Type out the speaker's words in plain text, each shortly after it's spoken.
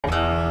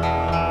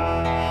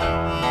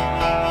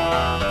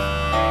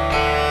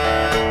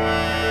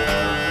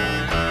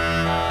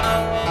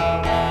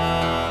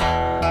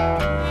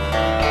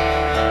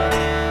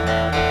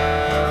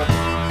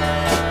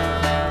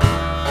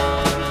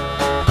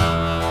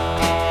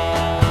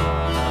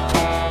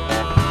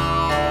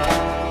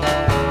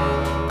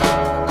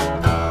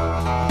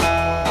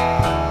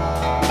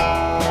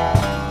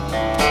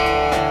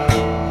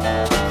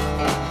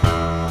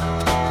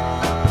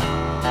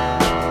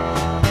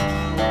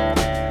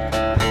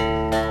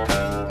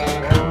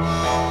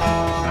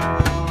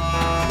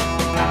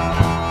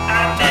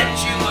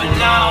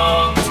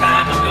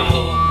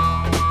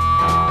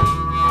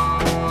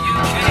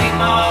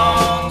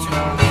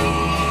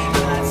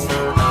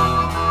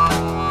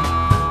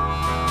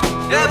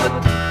Yeah, but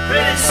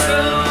pretty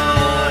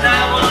soon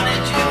I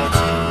wanted you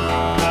to,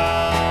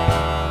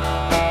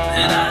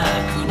 and I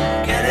couldn't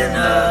get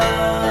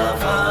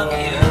enough of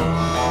you.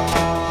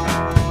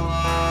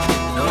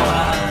 No,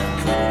 I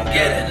couldn't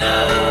get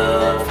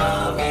enough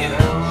of you.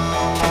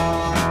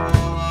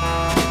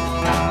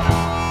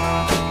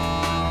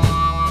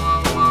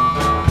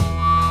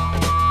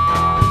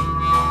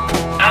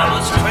 I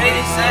was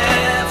crazy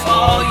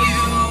for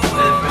you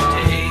every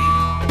day.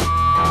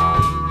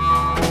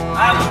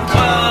 I would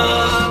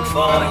work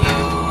for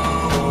you,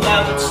 I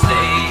would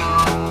stay.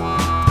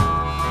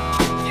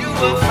 You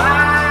were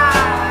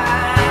fire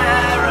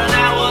and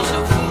I was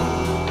a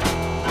fool,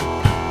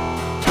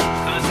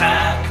 'cause I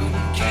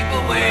couldn't keep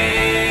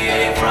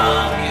away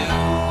from you.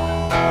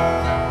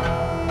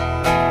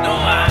 No,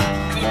 I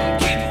couldn't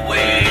keep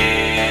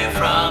away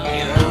from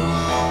you.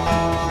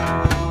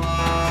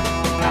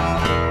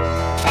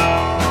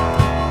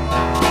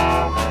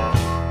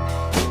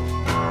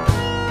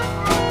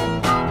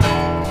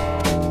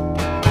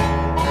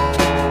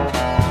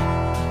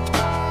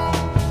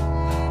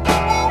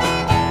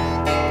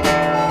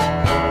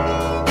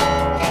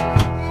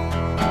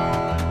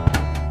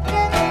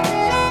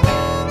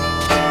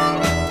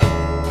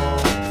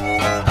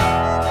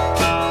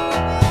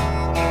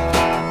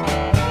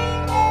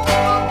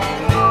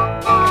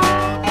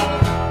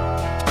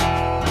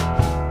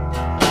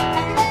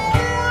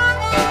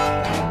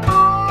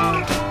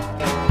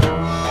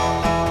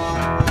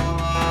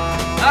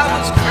 I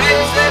was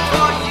crazy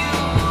for you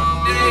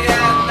day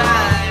and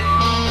night.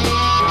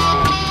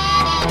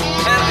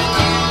 Having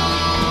you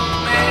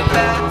made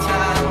bad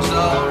times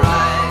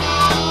alright.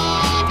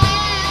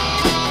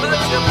 But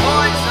you're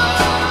poison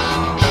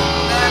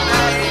and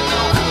I ain't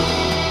no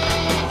fool.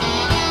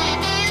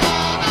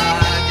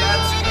 I got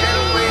to get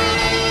away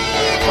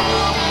from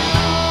you.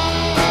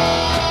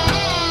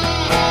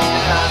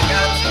 Yeah, I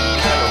got to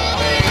get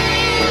away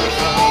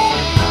from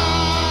you.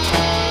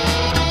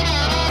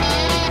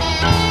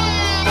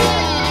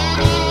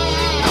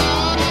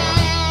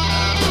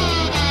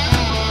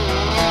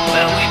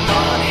 Well, we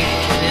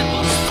partied, it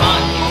was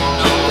fun, you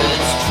know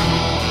it's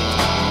true.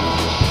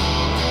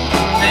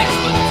 Things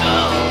were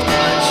dumb,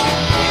 but you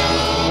knew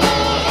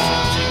what to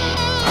do.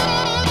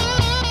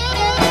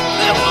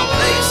 There were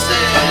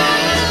places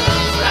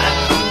I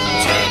couldn't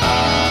take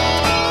you,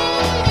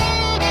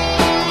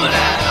 but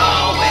I'd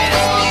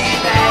always be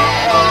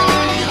there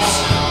real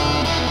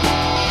soon,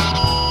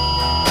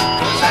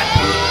 'cause I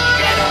couldn't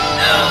get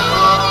enough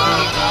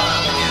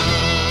of you.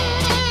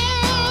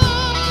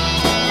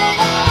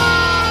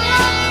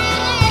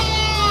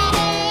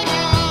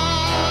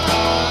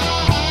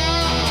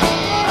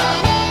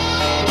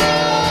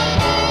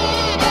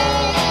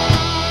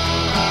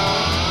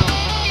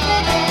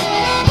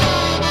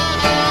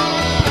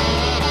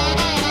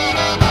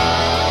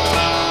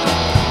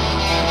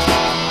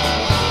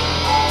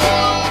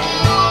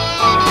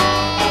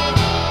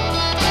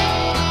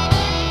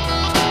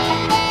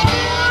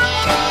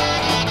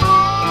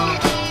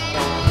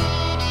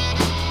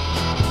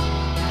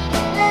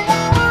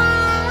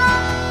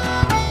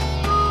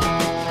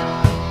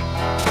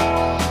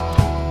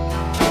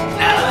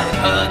 Now it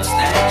hurts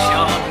that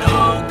you're no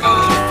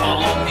good for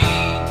me.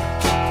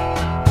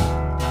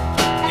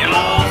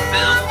 You're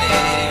filthy,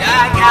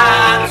 I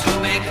got to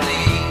be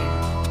clean.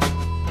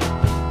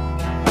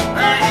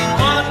 I ain't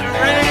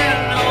wondering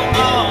no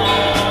more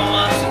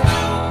what to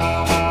do,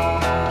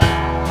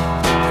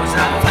 'cause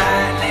I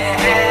finally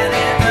had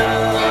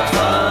enough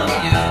of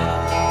you.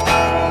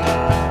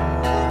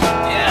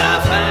 Yeah, I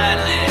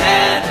finally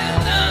had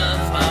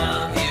enough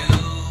of you.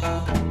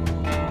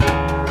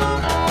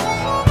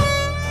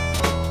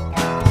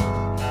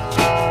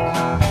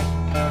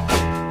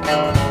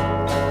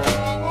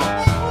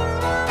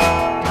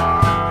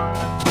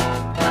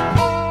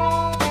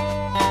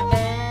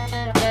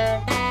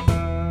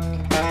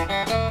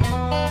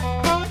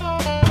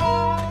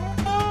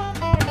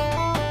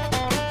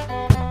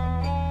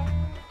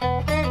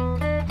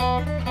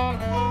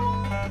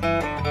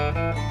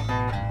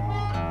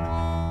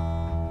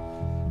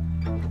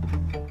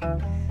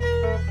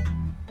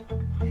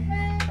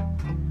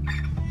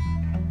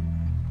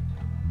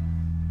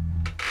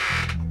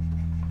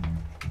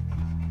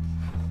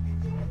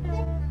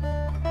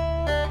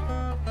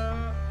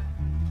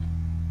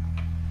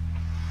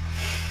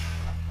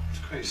 It's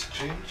quite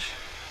strange.